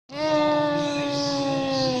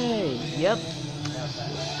Yep.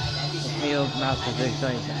 Field Master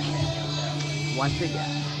 627. Once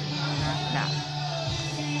again. Now,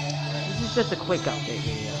 this is just a quick update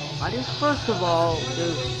video. I just first of all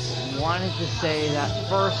just wanted to say that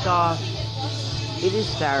first off, it is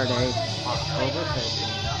Saturday, October 13th.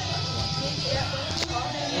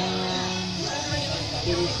 And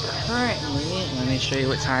it is currently, let me show you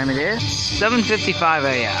what time it is, 7:55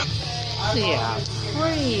 a.m. So yeah,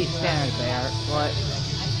 pretty standard there, but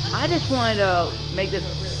I just wanted to make this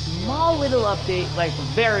small little update, like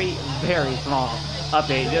very, very small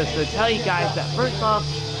update, just to tell you guys that first off,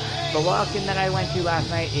 the lock-in that I went to last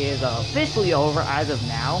night is officially over as of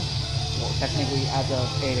now. Well, technically as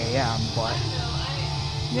of 8 a.m., but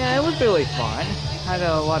yeah, it was really fun. Had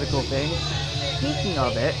a lot of cool things. Speaking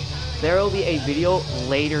of it, there will be a video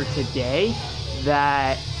later today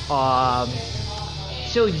that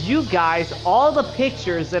shows you guys all the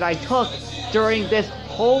pictures that I took during this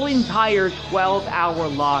whole entire 12-hour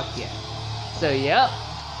lock-in. So yep,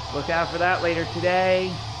 look out for that later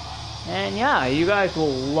today. And yeah, you guys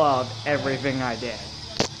will love everything I did.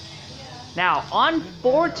 Now,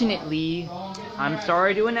 unfortunately, I'm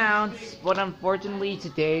sorry to announce, but unfortunately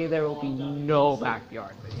today there will be no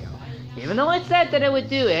backyard video. Even though I said that I would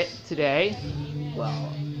do it today,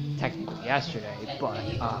 well, technically yesterday, but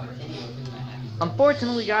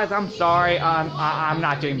unfortunately, guys, I'm sorry. I'm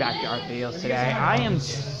not doing backyard videos today. I am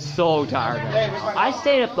so tired of it. I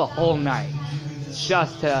stayed up the whole night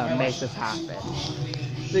just to make this happen.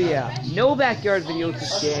 So yeah, no backyard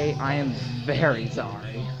videos today. I am very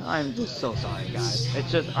sorry. I'm just so sorry, guys.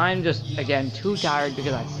 It's just, I'm just, again, too tired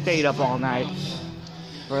because I stayed up all night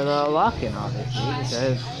for the lock-in, obviously,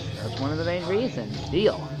 because that's one of the main reasons.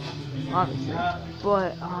 Deal, obviously.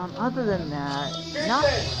 But other than that, not.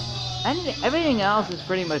 Everything else is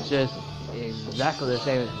pretty much just exactly the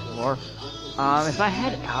same as before. If I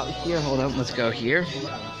head out here, hold on, let's go here.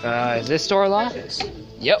 Is this door locked?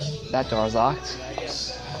 Yep, that door's locked.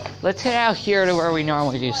 Let's head out here to where we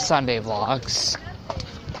normally do Sunday vlogs.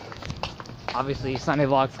 Obviously, Sunday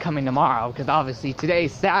vlogs coming tomorrow, because obviously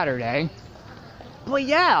today's Saturday. But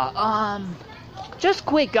yeah, just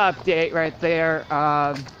quick update right there.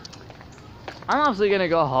 I'm obviously gonna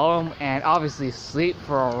go home and obviously sleep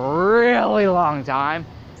for a really long time,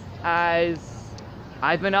 as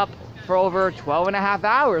I've been up for over 12.5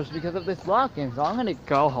 hours because of this lock-in. So I'm gonna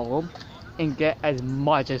go home and get as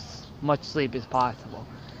much sleep as possible.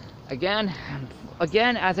 Again,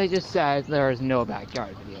 as I just said, there is no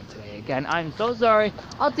backyard video today. Again, I'm so sorry.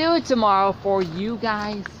 I'll do it tomorrow for you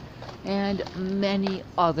guys and many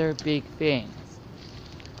other big things.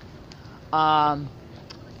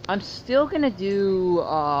 I'm still gonna do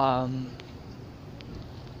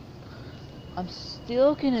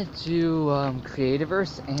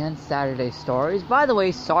Creativerse and Saturday Stories. By the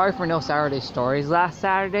way, sorry for no Saturday Stories last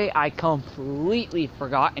Saturday. I completely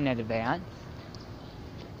forgot in advance.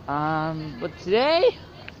 But today,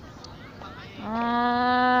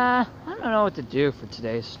 I don't know what to do for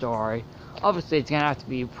today's story. Obviously, it's gonna have to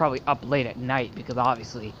be probably up late at night because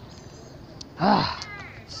obviously,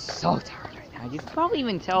 so tired right now. You can probably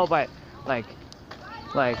even tell by, like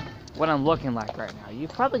what I'm looking like right now. You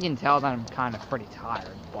probably can tell that I'm kind of pretty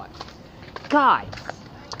tired. But guys,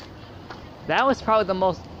 that was probably the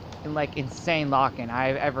most insane lock-in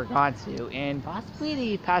I've ever gone to in possibly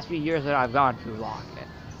the past few years that I've gone through lock-in.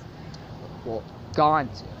 Well, gone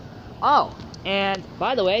to. Oh, and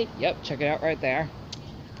by the way, yep, check it out right there.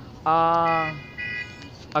 A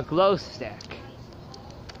glow stick.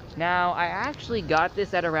 Now, I actually got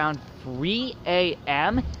this at around 3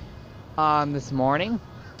 a.m. This morning.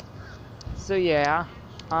 So yeah,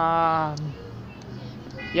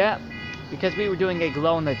 yeah, because we were doing a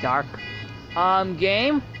glow-in-the-dark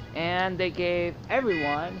game, and they gave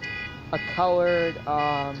everyone a colored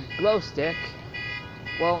glow stick.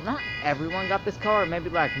 Well, not everyone got this color. Maybe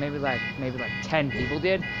like 10 people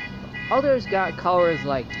did. Others got colors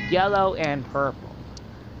like yellow and purple.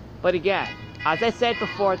 But again, as I said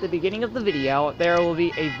before at the beginning of the video, there will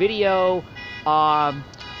be a video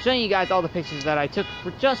showing you guys all the pictures that I took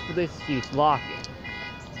for this huge lock-in.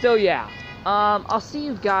 So yeah, I'll see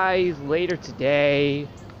you guys later today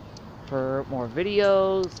for more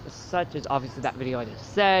videos, such as obviously that video I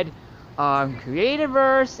just said,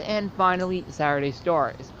 Creativerse, and finally Saturday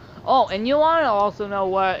Stories. Oh, and you want to also know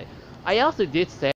what I also did say.